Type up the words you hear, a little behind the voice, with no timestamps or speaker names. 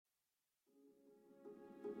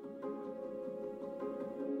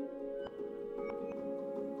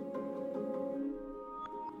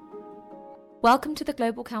Welcome to the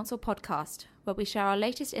Global Council podcast, where we share our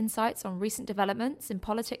latest insights on recent developments in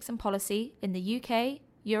politics and policy in the UK,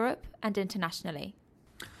 Europe, and internationally.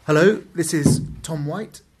 Hello, this is Tom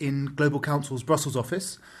White in Global Council's Brussels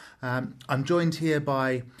office. I'm joined here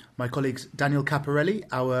by my colleagues Daniel Caparelli,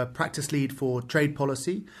 our practice lead for trade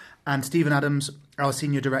policy, and Stephen Adams, our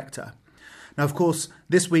senior director. Now, of course,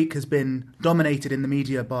 this week has been dominated in the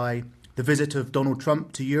media by the visit of Donald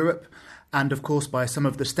Trump to Europe, and of course by some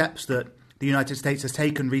of the steps that the United States has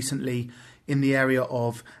taken recently in the area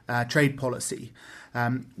of trade policy.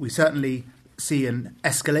 We certainly see an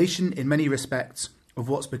escalation in many respects of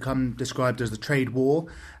what's become described as the trade war,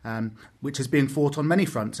 which is being fought on many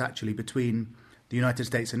fronts, actually, between the United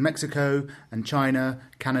States and Mexico and China,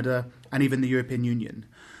 Canada, and even the European Union.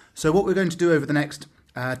 So what we're going to do over the next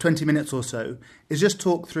 20 minutes or so is just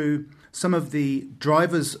talk through some of the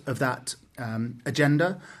drivers of that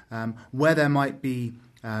agenda, where there might be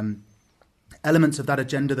elements of that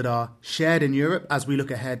agenda that are shared in Europe as we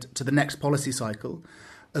look ahead to the next policy cycle,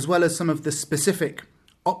 as well as some of the specific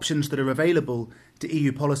options that are available to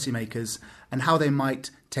EU policymakers and how they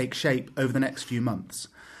might take shape over the next few months.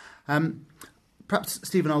 Perhaps,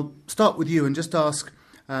 Stephen, I'll start with you and just ask,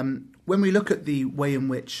 when we look at the way in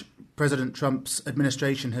which President Trump's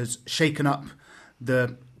administration has shaken up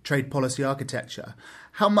the trade policy architecture,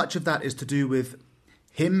 how much of that is to do with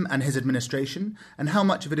him and his administration, and how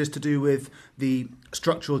much of it is to do with the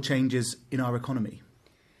structural changes in our economy?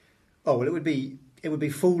 Oh, well, it would be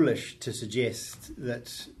foolish to suggest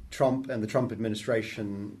that Trump and the Trump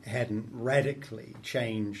administration hadn't radically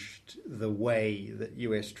changed the way that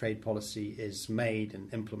US trade policy is made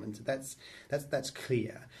and implemented. That's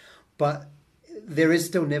clear. But there is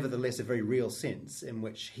still nevertheless a very real sense in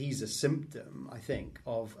which he's a symptom, I think,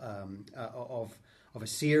 of a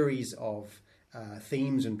series of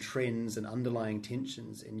themes and trends and underlying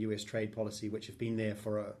tensions in US trade policy, which have been there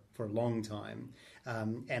for a long time,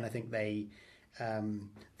 and I think they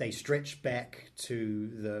stretch back to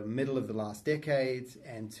the middle of the last decade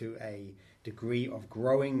and to a degree of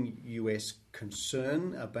growing US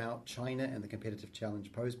concern about China and the competitive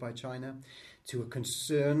challenge posed by China, to a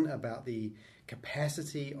concern about the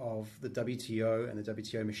capacity of the WTO and the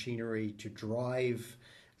WTO machinery to drive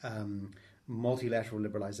multilateral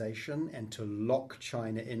liberalization and to lock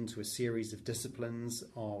China into a series of disciplines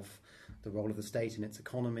of the role of the state in its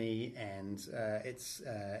economy and its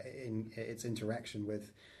interaction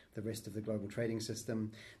with the rest of the global trading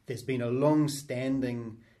system. There's been a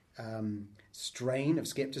long-standing strain of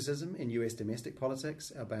skepticism in US domestic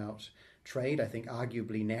politics about trade. I think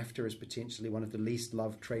arguably NAFTA is potentially one of the least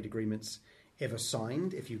loved trade agreements ever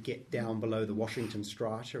signed. If you get down below the Washington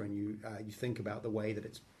strata and you think about the way that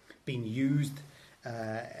it's been used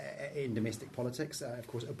in domestic politics. Of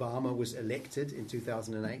course, Obama was elected in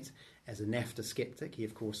 2008 as a NAFTA skeptic. He,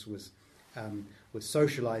 of course, was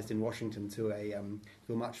socialized in Washington to a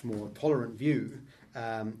much more tolerant view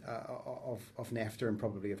of NAFTA and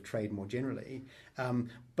probably of trade more generally.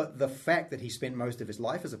 But the fact that he spent most of his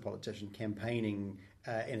life as a politician campaigning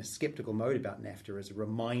in a skeptical mode about NAFTA is a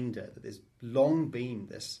reminder that there's long been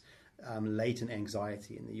this latent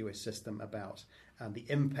anxiety in the US system about the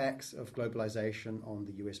impacts of globalization on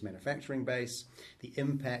the US manufacturing base, the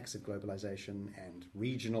impacts of globalization and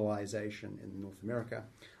regionalization in North America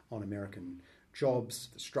on American jobs,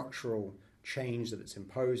 the structural change that it's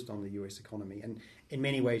imposed on the US economy. And in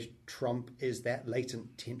many ways, Trump is that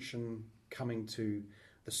latent tension coming to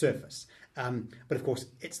the surface. But of course,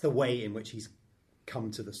 it's the way in which he's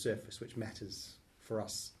come to the surface which matters for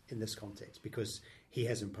us in this context, because he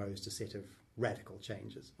has imposed a set of radical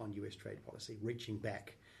changes on US trade policy, reaching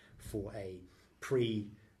back for a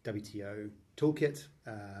pre-WTO toolkit,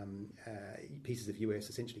 pieces of US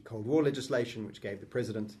essentially Cold War legislation, which gave the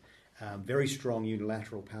president very strong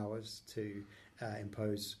unilateral powers to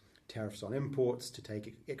impose tariffs on imports, to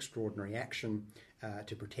take extraordinary action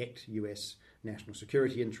to protect US national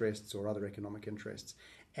security interests or other economic interests.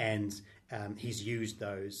 And he's used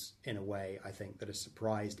those in a way, I think, that has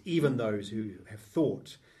surprised even those who have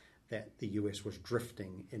thought that the US was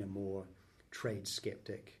drifting in a more trade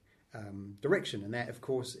skeptic direction. And that, of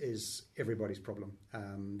course, is everybody's problem.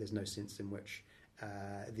 There's no sense in which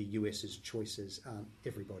the US's choices aren't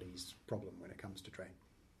everybody's problem when it comes to trade.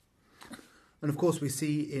 And of course, we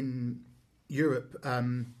see in Europe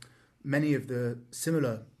many of the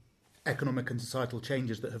similar economic and societal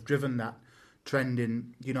changes that have driven that trend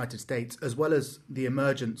in the United States, as well as the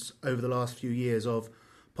emergence over the last few years of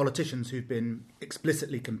politicians who've been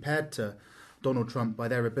explicitly compared to Donald Trump by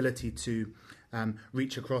their ability to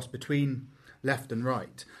reach across between left and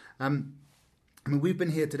right. I mean, we've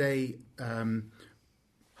been here today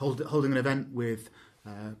holding an event with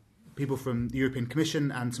people from the European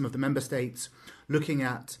Commission and some of the member states, looking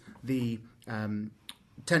at the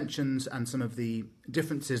tensions and some of the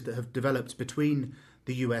differences that have developed between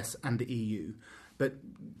the US and the EU. But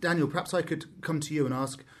Daniel, perhaps I could come to you and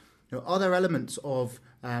ask, are there elements of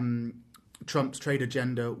Trump's trade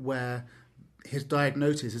agenda where his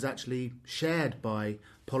diagnosis is actually shared by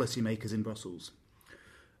policymakers in Brussels?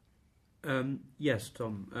 Yes,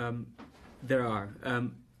 Tom, there are.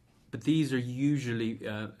 But these are usually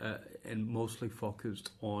and mostly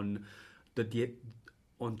focused on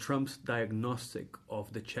on Trump's diagnostic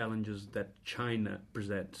of the challenges that China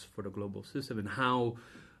presents for the global system and how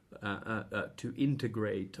to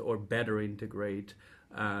integrate or better integrate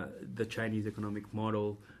the Chinese economic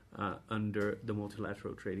model under the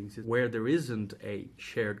multilateral trading system. Where there isn't a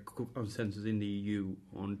shared consensus in the EU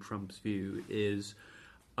on Trump's view is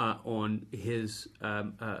on his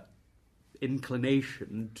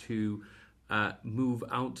inclination to move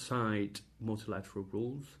outside multilateral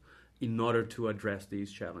rules in order to address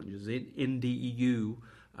these challenges. In the EU,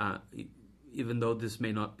 even though this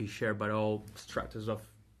may not be shared by all stratas of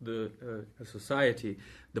the society,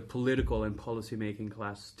 the political and policy-making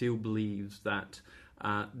class still believes that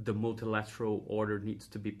the multilateral order needs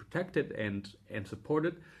to be protected and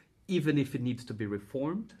supported, even if it needs to be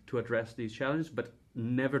reformed to address these challenges. But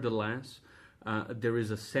nevertheless, there is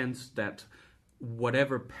a sense that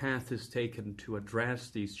whatever path is taken to address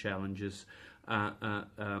these challenges,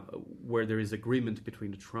 where there is agreement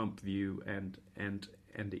between the Trump view and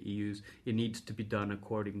the EU's, it needs to be done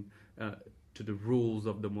according to the rules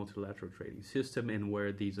of the multilateral trading system, and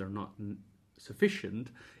where these are not sufficient,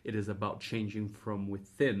 it is about changing from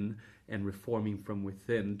within and reforming from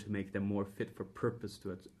within to make them more fit for purpose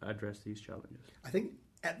to address these challenges. I think,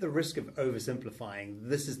 at the risk of oversimplifying,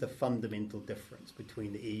 this is the fundamental difference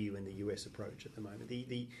between the EU and the US approach at the moment.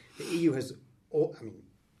 The EU has,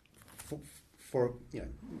 for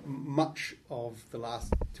much of the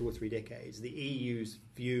last 2 or 3 decades, the EU's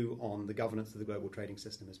view on the governance of the global trading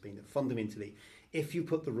system has been that fundamentally, if you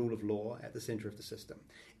put the rule of law at the center of the system,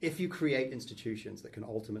 if you create institutions that can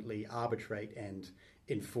ultimately arbitrate and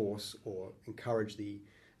enforce or encourage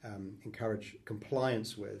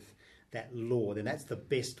compliance with that law, then that's the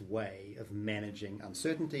best way of managing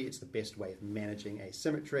uncertainty. It's the best way of managing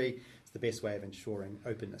asymmetry. It's the best way of ensuring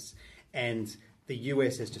openness. And the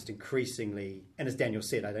US is just increasingly, and as Daniel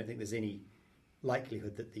said, I don't think there's any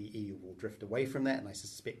likelihood that the EU will drift away from that, and I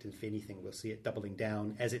suspect, if anything, we'll see it doubling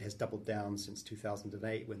down, as it has doubled down since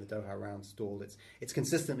 2008 when the Doha round stalled. It's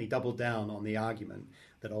consistently doubled down on the argument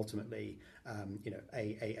that ultimately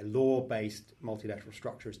a law-based multilateral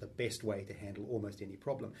structure is the best way to handle almost any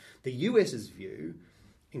problem. The US's view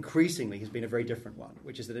increasingly has been a very different one,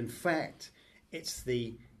 which is that in fact it's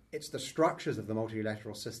the structures of the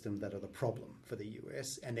multilateral system that are the problem for the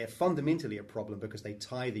US, and they're fundamentally a problem because they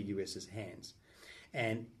tie the US's hands.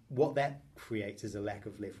 And what that creates is a lack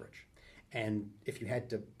of leverage. And if you had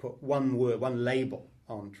to put one label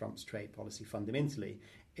on Trump's trade policy, fundamentally,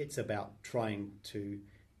 it's about trying to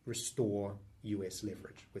restore US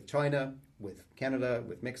leverage with China, with Canada,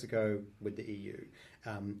 with Mexico, with the EU.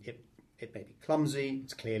 It may be clumsy.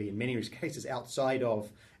 It's clearly, in many cases, outside of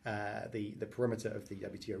the perimeter of the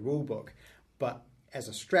WTO rulebook. But as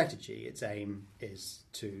a strategy, its aim is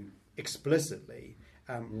to explicitly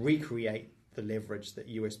recreate the leverage that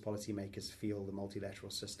US policymakers feel the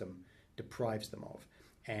multilateral system deprives them of,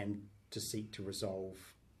 and to seek to resolve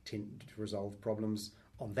problems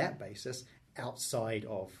on that basis outside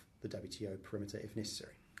of the WTO perimeter if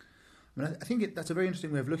necessary. I mean, I think that's a very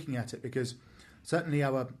interesting way of looking at it, because certainly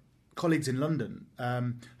our colleagues in London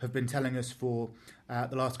have been telling us for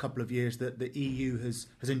the last couple of years that the EU has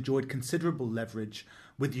enjoyed considerable leverage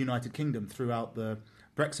with the United Kingdom throughout the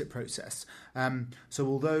Brexit process. So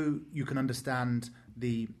although you can understand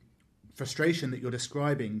the frustration that you're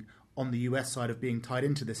describing on the US side of being tied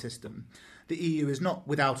into the system, the EU is not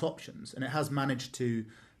without options, and it has managed to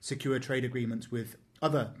secure trade agreements with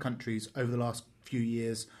other countries over the last few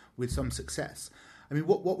years with some success. I mean,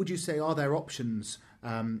 what would you say are their options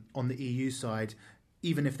on the EU side,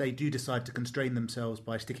 even if they do decide to constrain themselves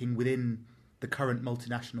by sticking within the current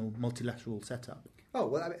multilateral setup? Oh,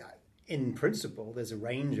 well, I mean, in principle, there's a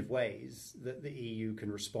range of ways that the EU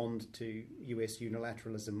can respond to US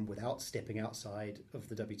unilateralism without stepping outside of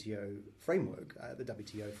the WTO framework. The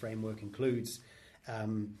WTO framework includes,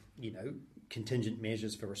 contingent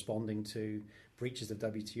measures for responding to breaches of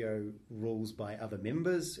WTO rules by other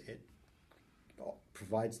members. It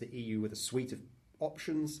provides the EU with a suite of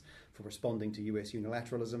options for responding to US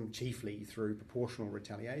unilateralism, chiefly through proportional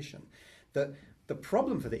retaliation. The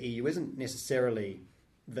problem for the EU isn't necessarily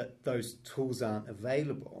that those tools aren't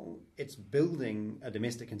available, it's building a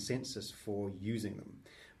domestic consensus for using them.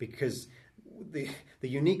 Because the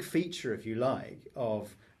unique feature, if you like,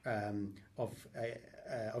 of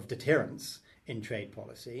deterrence in trade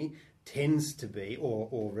policy tends to be,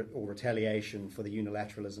 or retaliation for the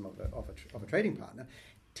unilateralism of a trading partner,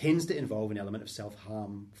 tends to involve an element of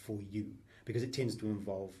self-harm for you, because it tends to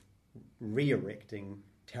involve re-erecting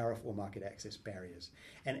tariff or market access barriers.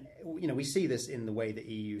 And we see this in the way the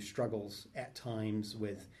EU struggles at times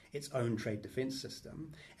with its own trade defence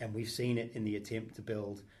system, and we've seen it in the attempt to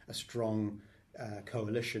build a strong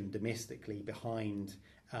coalition domestically behind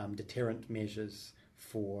deterrent measures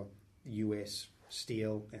for US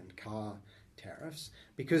steel and car tariffs,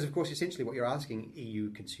 because of course essentially what you're asking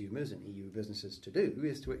EU consumers and EU businesses to do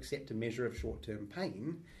is to accept a measure of short-term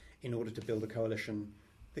pain in order to build a coalition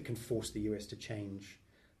that can force the US to change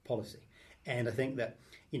policy. And I think that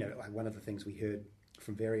one of the things we heard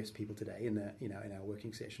from various people today in our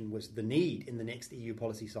working session was the need in the next EU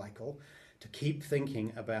policy cycle to keep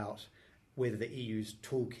thinking about whether the EU's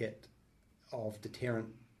toolkit of deterrent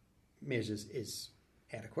measures is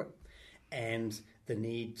adequate, and the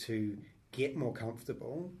need to get more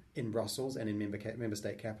comfortable in Brussels and in member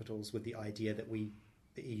state capitals with the idea that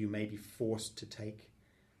the EU may be forced to take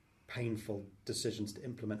painful decisions to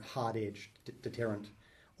implement hard-edged deterrent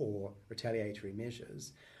or retaliatory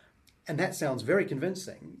measures. And that sounds very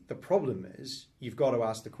convincing. The problem is you've got to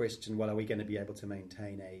ask the question, well, are we going to be able to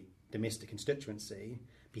maintain a domestic constituency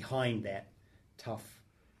behind that tough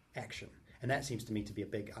action? And that seems to me to be a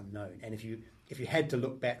big unknown. And if you had to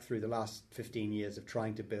look back through the last 15 years of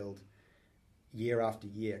trying to build year after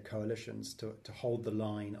year coalitions to hold the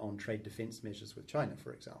line on trade defence measures with China,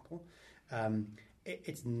 for example,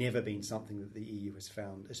 it's never been something that the EU has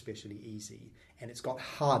found especially easy. And it's got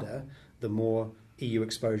harder the more EU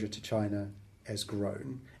exposure to China has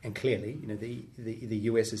grown. And clearly, the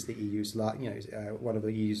US is the EU's one of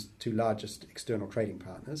the EU's two largest external trading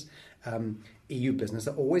partners. EU business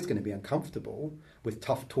are always going to be uncomfortable with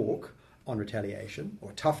tough talk on retaliation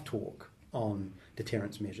or tough talk on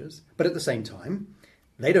deterrence measures. But at the same time,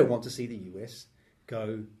 they don't want to see the US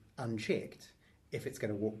go unchecked if it's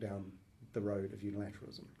going to walk down the road of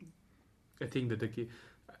unilateralism. I think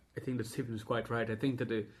that Stephen is quite right. I think that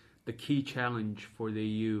the key challenge for the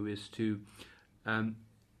EU is to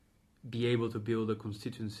be able to build a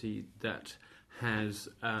constituency that has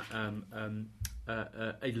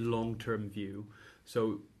a long-term view.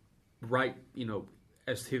 So,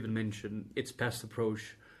 as Stephen mentioned, its past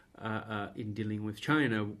approach in dealing with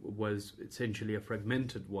China was essentially a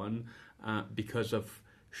fragmented one because of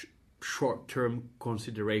short-term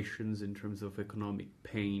considerations in terms of economic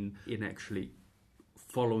pain in actually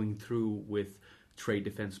following through with trade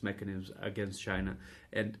defense mechanisms against China.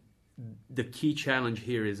 And the key challenge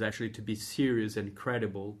here is actually to be serious and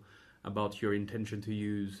credible about your intention to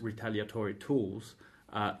use retaliatory tools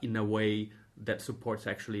in a way that supports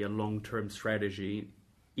actually a long-term strategy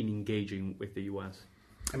in engaging with the US.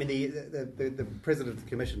 I mean, the President of the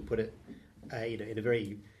Commission put it in a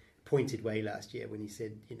very pointed way last year when he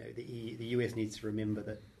said, the US needs to remember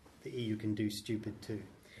that the EU can do stupid too.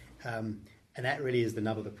 And that really is the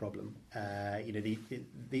nub of the problem.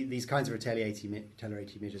 These kinds of retaliatory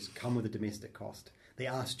measures come with a domestic cost. They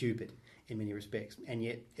are stupid in many respects. And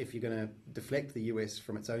yet, if you're going to deflect the US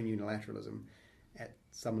from its own unilateralism, at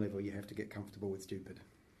some level you have to get comfortable with stupid.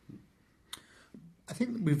 I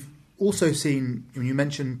think we've also seen, when you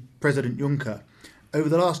mentioned President Juncker, over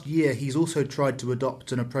the last year he's also tried to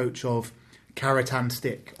adopt an approach of carrot and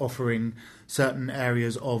stick, offering certain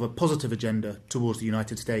areas of a positive agenda towards the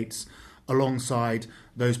United States alongside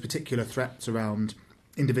those particular threats around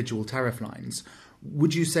individual tariff lines.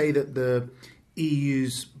 Would you say that the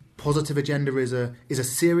EU's positive agenda is a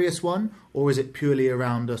serious one, or is it purely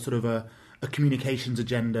around a sort of a communications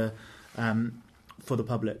agenda for the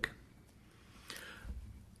public?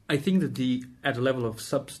 I think that at a level of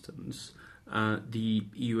substance, the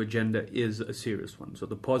EU agenda is a serious one. So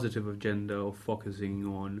the positive agenda of focusing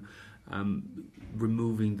on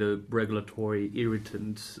removing the regulatory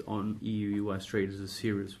irritants on EU-US trade is a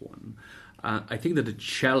serious one. I think that the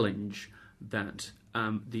challenge that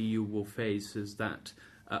the EU will face is that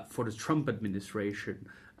for the Trump administration,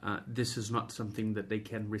 this is not something that they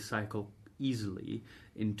can recycle easily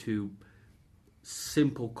into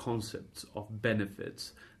simple concepts of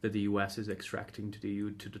benefits that the US is extracting to the EU,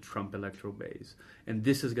 to the Trump electoral base. And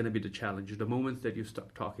this is going to be the challenge. The moment that you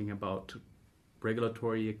start talking about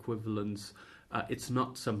regulatory equivalence, it's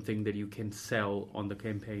not something that you can sell on the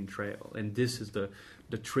campaign trail. And this is the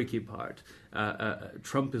tricky part.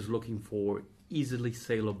 Trump is looking for easily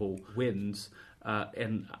saleable wins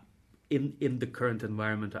And in the current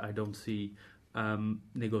environment, I don't see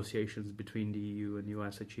negotiations between the EU and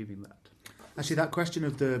US achieving that. Actually, that question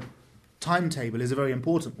of the timetable is a very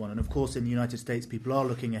important one. And of course, in the United States, people are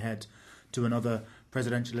looking ahead to another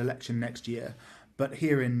presidential election next year. But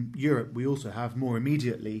here in Europe, we also have more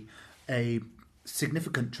immediately a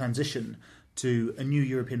significant transition to a new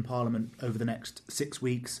European Parliament over the next 6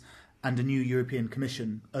 weeks and a new European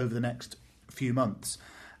Commission over the next few months.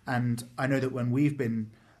 And I know that when we've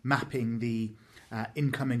been mapping the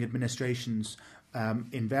incoming administrations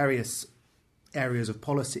in various areas of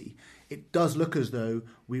policy, it does look as though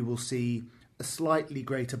we will see a slightly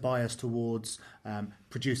greater bias towards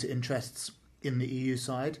producer interests in the EU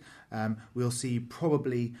side. We'll see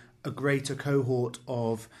probably a greater cohort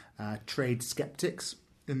of trade skeptics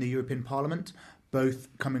in the European Parliament, both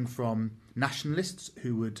coming from nationalists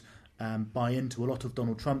who would buy into a lot of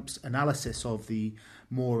Donald Trump's analysis of the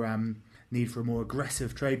more need for a more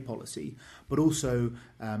aggressive trade policy, but also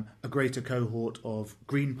a greater cohort of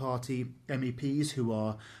Green Party MEPs who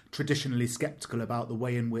are traditionally sceptical about the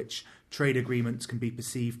way in which trade agreements can be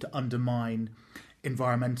perceived to undermine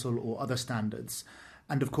environmental or other standards.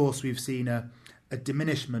 And of course, we've seen a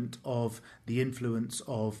diminishment of the influence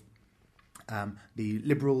of the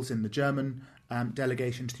Liberals in the German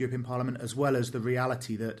delegation to the European Parliament, as well as the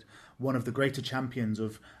reality that one of the greater champions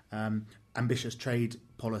of ambitious trade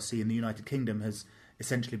policy in the United Kingdom has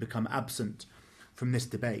essentially become absent from this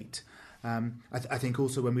debate. I think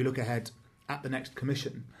also when we look ahead at the next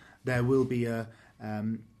Commission, there will be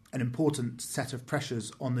an important set of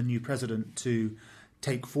pressures on the new president to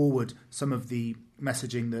take forward some of the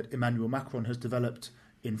messaging that Emmanuel Macron has developed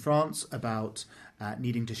in France about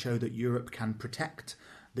needing to show that Europe can protect,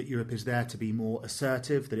 that Europe is there to be more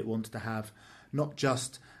assertive, that it wants to have not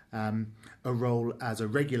just a role as a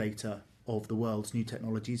regulator of the world's new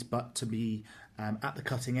technologies, but to be at the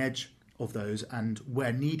cutting edge of those and,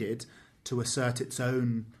 where needed, to assert its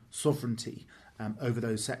own sovereignty over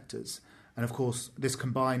those sectors. And of course, this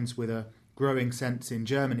combines with a growing sense in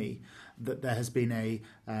Germany that there has been a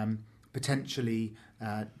potentially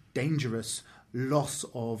dangerous loss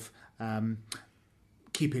of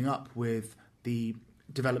keeping up with the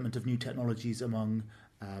development of new technologies among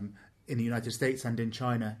in the United States and in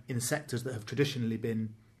China in sectors that have traditionally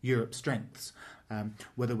been Europe's strengths,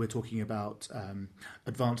 whether we're talking about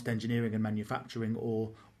advanced engineering and manufacturing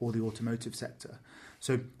or the automotive sector.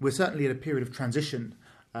 So we're certainly at a period of transition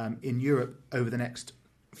in Europe over the next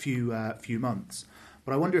few months.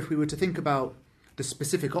 But I wonder if we were to think about the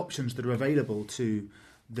specific options that are available to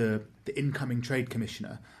the incoming Trade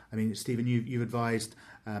Commissioner. I mean, Stephen, you've advised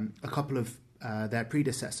a couple of their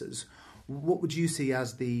predecessors. What would you see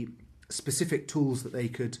as the specific tools that they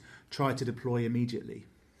could try to deploy immediately?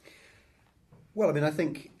 Well, I mean, I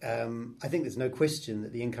think there's no question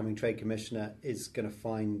that the incoming Trade Commissioner is going to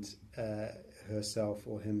find herself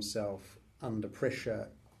or himself under pressure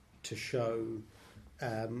to show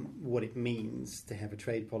what it means to have a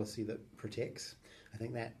trade policy that protects. I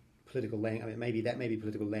think that political language, I mean, maybe that may be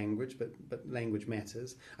political language, but language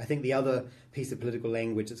matters. I think the other piece of political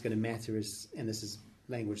language that's going to matter is, and this is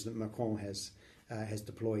language that Macron has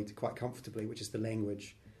deployed quite comfortably, which is the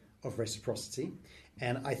language of reciprocity.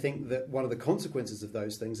 And I think that one of the consequences of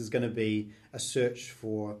those things is going to be a search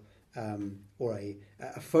for or a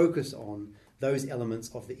focus on those elements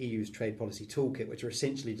of the EU's trade policy toolkit which are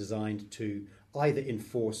essentially designed to either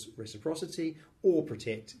enforce reciprocity or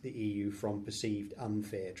protect the EU from perceived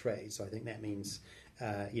unfair trade. So I think that means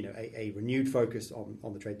a renewed focus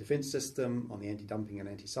on the trade defence system, on the anti-dumping and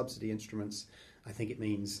anti-subsidy instruments. I think it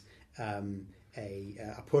means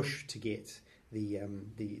a push to get the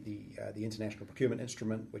international procurement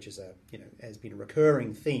instrument, which is has been a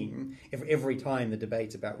recurring theme every time the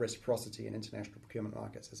debate about reciprocity in international procurement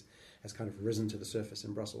markets has kind of risen to the surface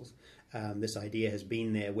in Brussels. This idea has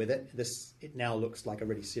been there with it. It now looks like a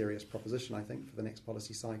really serious proposition, I think, for the next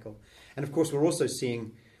policy cycle. And of course, we're also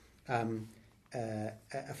seeing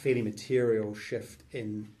a fairly material shift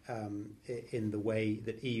in the way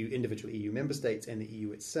that individual EU member states and the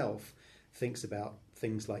EU itself thinks about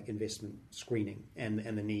things like investment screening and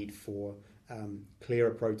the need for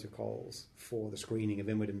clearer protocols for the screening of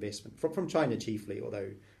inward investment from China chiefly, although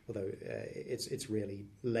it's really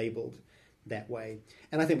labelled that way.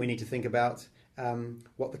 And I think we need to think about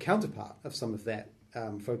what the counterpart of some of that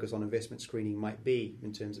focus on investment screening might be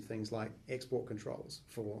in terms of things like export controls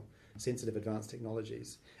for sensitive advanced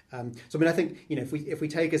technologies. So I mean, I think if we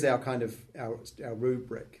take as our kind of our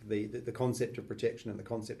rubric the concept of protection and the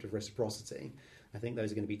concept of reciprocity, I think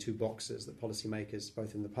those are going to be two boxes that policymakers,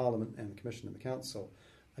 both in the Parliament and the Commission and the Council,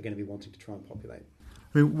 are going to be wanting to try and populate.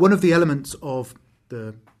 I mean, one of the elements of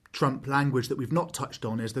the Trump language that we've not touched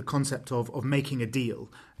on is the concept of making a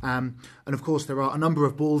deal. And of course, there are a number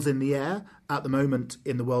of balls in the air at the moment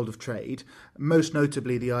in the world of trade, most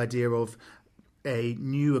notably the idea of a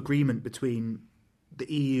new agreement between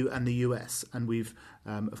the EU and the US. And we've,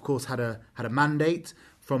 of course, had a mandate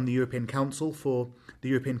from the European Council for the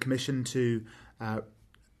European Commission to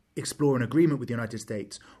explore an agreement with the United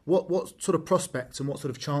States. What sort of prospects and what sort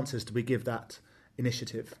of chances do we give that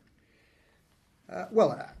initiative?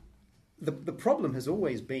 The problem has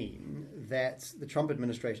always been that the Trump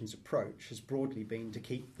administration's approach has broadly been to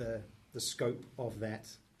keep the scope of that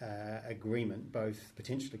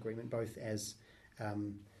potential agreement, both as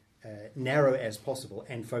narrow as possible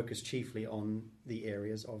and focus chiefly on the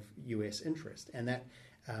areas of US interest. And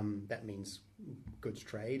that means goods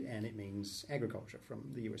trade and it means agriculture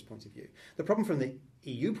from the US point of view. The problem from the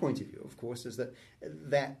EU point of view, of course, is that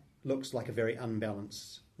looks like a very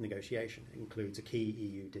unbalanced negotiation. It includes a key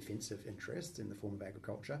EU defensive interest in the form of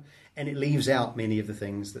agriculture, and it leaves out many of the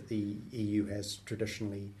things that the EU has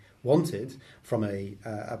traditionally wanted from a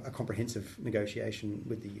comprehensive negotiation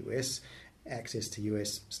with the US: access to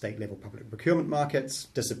US state-level public procurement markets,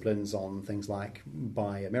 disciplines on things like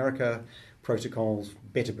Buy America, protocols,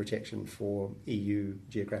 better protection for EU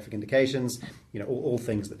geographic indications, all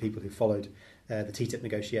things that people who followed the TTIP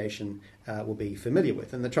negotiation will be familiar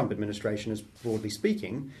with. And the Trump administration is, broadly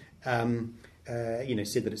speaking, said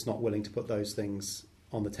that it's not willing to put those things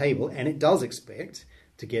on the table, and it does expect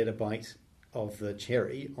to get a bite of the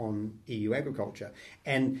cherry on EU agriculture.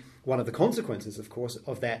 And one of the consequences, of course,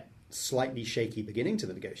 of that slightly shaky beginning to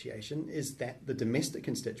the negotiation is that the domestic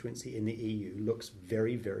constituency in the EU looks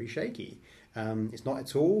very, very shaky. It's not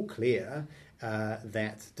at all clear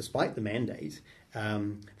that, despite the mandate,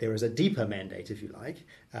 there is a deeper mandate, if you like,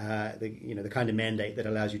 the kind of mandate that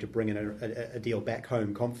allows you to bring in a deal back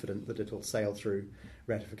home confident that it'll sail through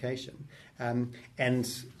ratification. And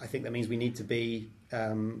I think that means we need to be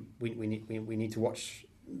we need to watch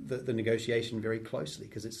the negotiation very closely,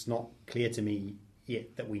 because it's not clear to me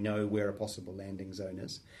yet that we know where a possible landing zone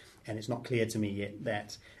is, and it's not clear to me yet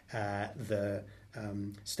that the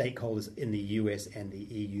stakeholders in the US and the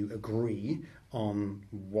EU agree on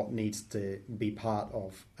what needs to be part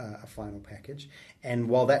of a final package. And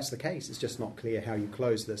while that's the case, it's just not clear how you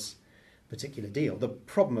close this particular deal. The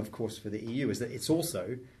problem, of course, for the EU is that it's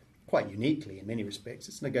also, quite uniquely in many respects,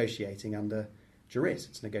 it's negotiating under duress.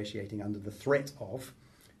 It's negotiating under the threat of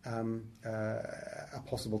a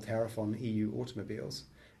possible tariff on EU automobiles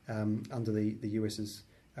under the US's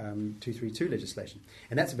 232 legislation.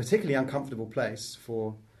 And that's a particularly uncomfortable place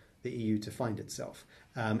for the EU to find itself,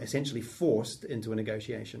 essentially forced into a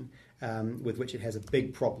negotiation with which it has a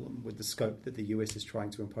big problem with the scope that the US is trying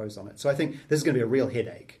to impose on it. So I think this is going to be a real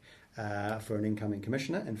headache for an incoming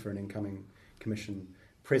commissioner and for an incoming commission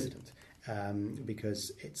president,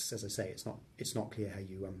 because it's, as I say, it's not clear how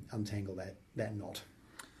you untangle that knot.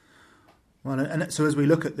 Well, and so as we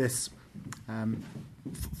look at this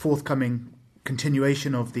forthcoming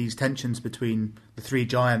continuation of these tensions between the three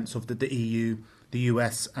giants of the EU, the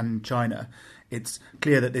US and China, it's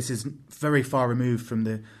clear that this is very far removed from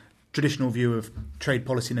the traditional view of trade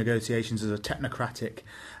policy negotiations as a technocratic,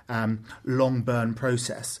 long burn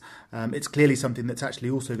process. It's clearly something that's actually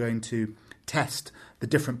also going to test the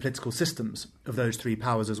different political systems of those three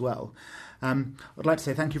powers as well. I'd like to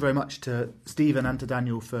say thank you very much to Stephen and to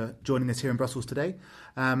Daniel for joining us here in Brussels today,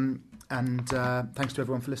 and thanks to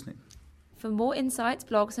everyone for listening. For more insights,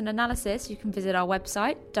 blogs and analysis, you can visit our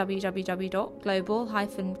website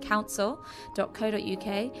www.global-council.co.uk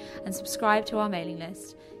and subscribe to our mailing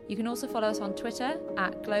list. You can also follow us on Twitter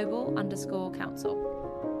 @global_council.